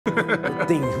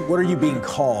What are you being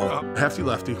called? Hefty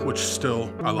Lefty, which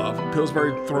still I love.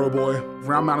 Pillsbury throw boy,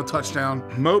 round mounted touchdown,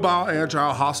 mobile,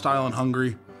 agile, hostile, and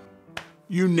hungry.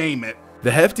 You name it. The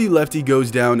Hefty Lefty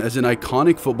goes down as an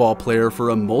iconic football player for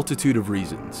a multitude of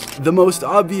reasons. The most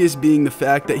obvious being the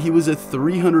fact that he was a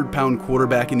 300-pound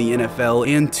quarterback in the NFL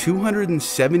and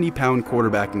 270-pound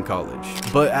quarterback in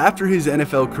college. But after his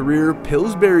NFL career,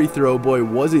 Pillsbury Throwboy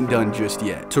wasn't done just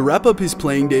yet. To wrap up his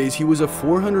playing days, he was a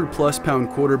 400-plus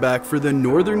pound quarterback for the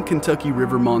Northern Kentucky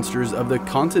River Monsters of the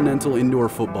Continental Indoor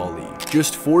Football League.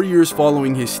 Just 4 years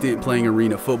following his stint playing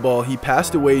arena football, he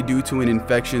passed away due to an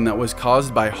infection that was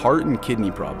caused by heart and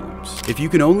kidney problems. If you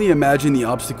can only imagine the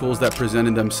obstacles that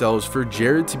presented themselves for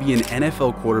Jared to be an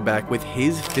NFL quarterback with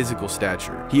his physical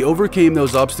stature. He overcame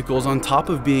those obstacles on top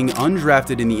of being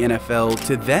undrafted in the NFL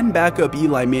to then back up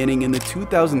Eli Manning in the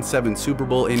 2007 Super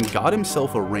Bowl and got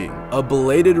himself a ring. A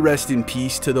belated rest in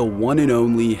peace to the one and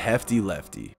only Hefty Lefty.